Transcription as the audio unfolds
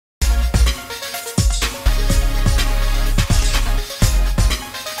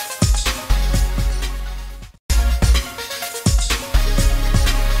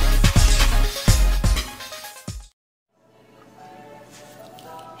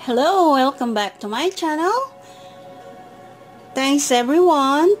Hello, welcome back to my channel. Thanks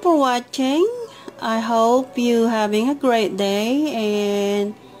everyone for watching. I hope you having a great day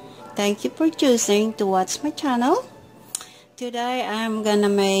and thank you for choosing to watch my channel. Today I'm gonna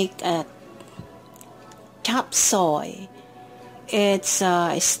make a chop suey. It's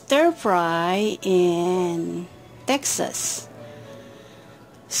a stir fry in Texas.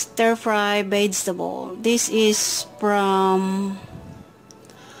 Stir fry vegetable. This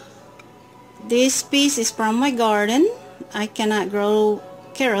piece is from my garden. I cannot grow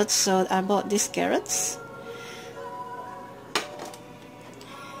carrots, so I bought these carrots.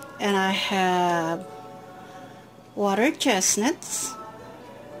 And I have water chestnuts.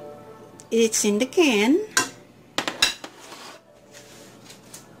 It's in the can.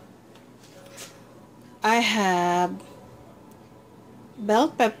 I have bell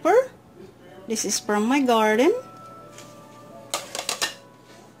pepper. This is from my garden.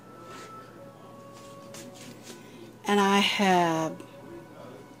 And I have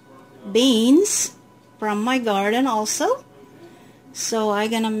beans from my garden also. So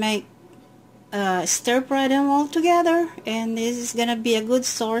I'm gonna make stir fry them all together, and this is gonna be a good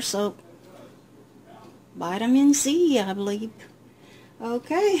source of vitamin C, I believe.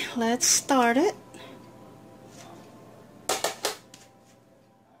 Okay, let's start it.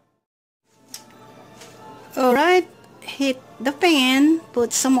 Alright, heat the pan,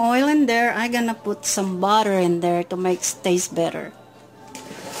 put some oil in there. I'm gonna put some butter in there to make it taste better.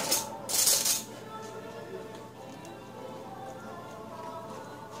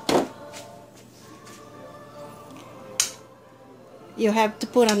 You have to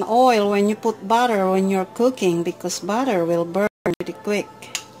put an oil when you put butter when you're cooking, because butter will burn pretty quick.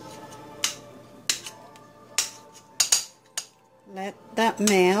 Let that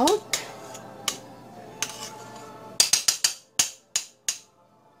melt.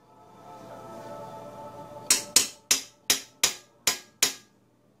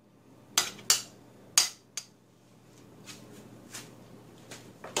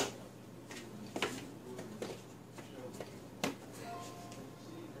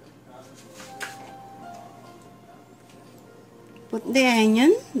 Put the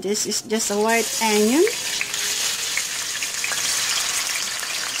onion. This is just a white onion.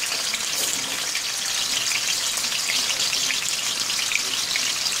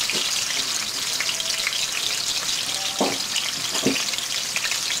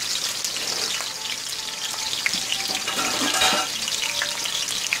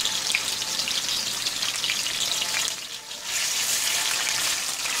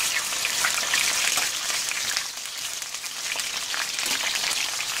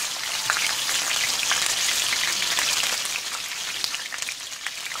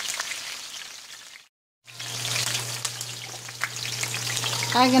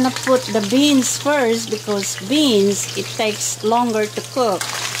 I'm gonna put the beans first, because beans, it takes longer to cook.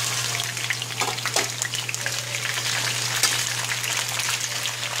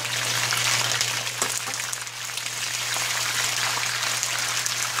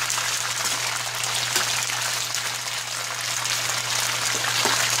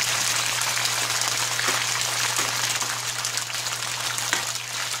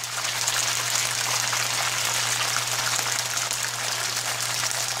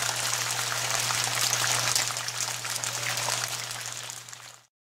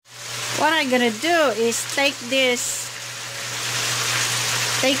 What I'm gonna do is take this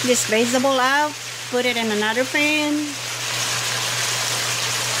vegetable out, put it in another pan.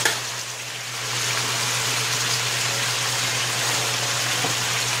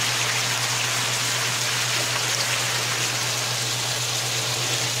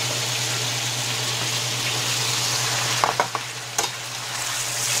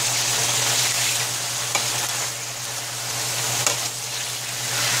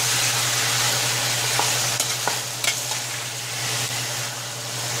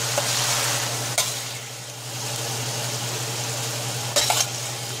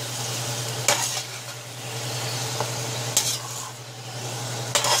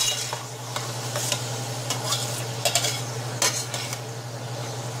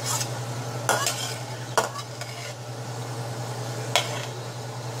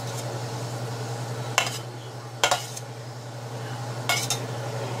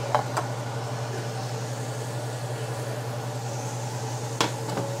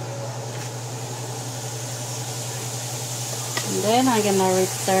 And then I'm gonna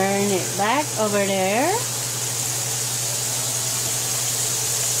return it back over there.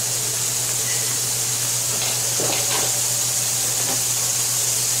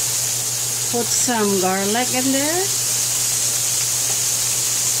 Put some garlic in there.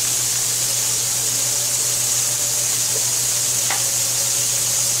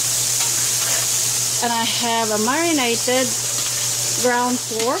 And I have a marinated ground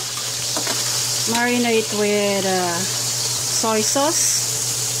pork. Marinate with soy sauce,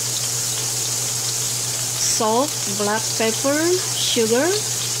 salt, black pepper, sugar,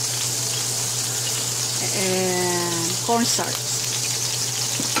 and cornstarch.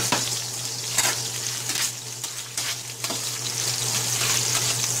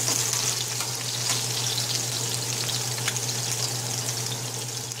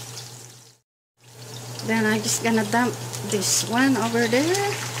 Then I'm just gonna dump this one over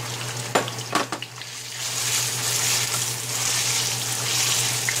there.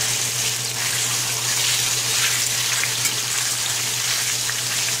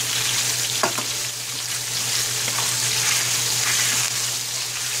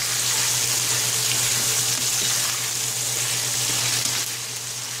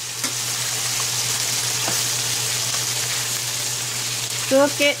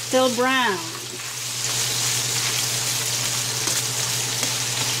 Cook it till brown.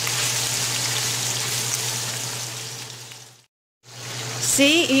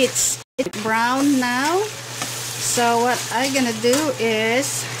 See, it's brown now. So what I'm gonna do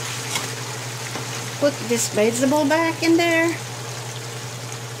is put this vegetable back in there.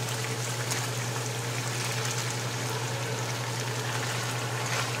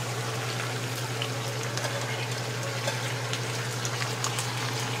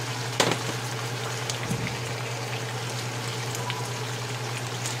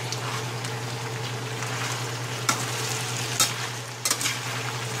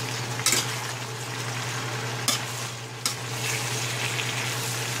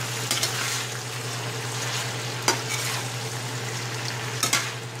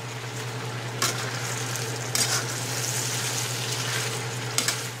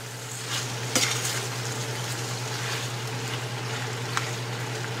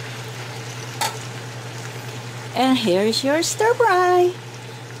 And here's your stir fry.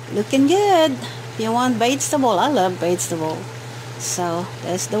 Looking good. If you want vegetable, I love vegetable. So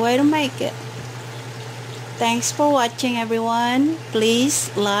that's the way to make it. Thanks for watching, everyone. Please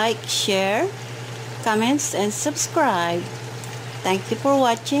like, share, comments, and subscribe. Thank you for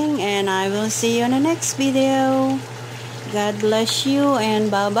watching, and I will see you in the next video. God bless you, and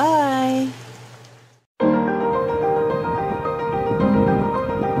bye-bye.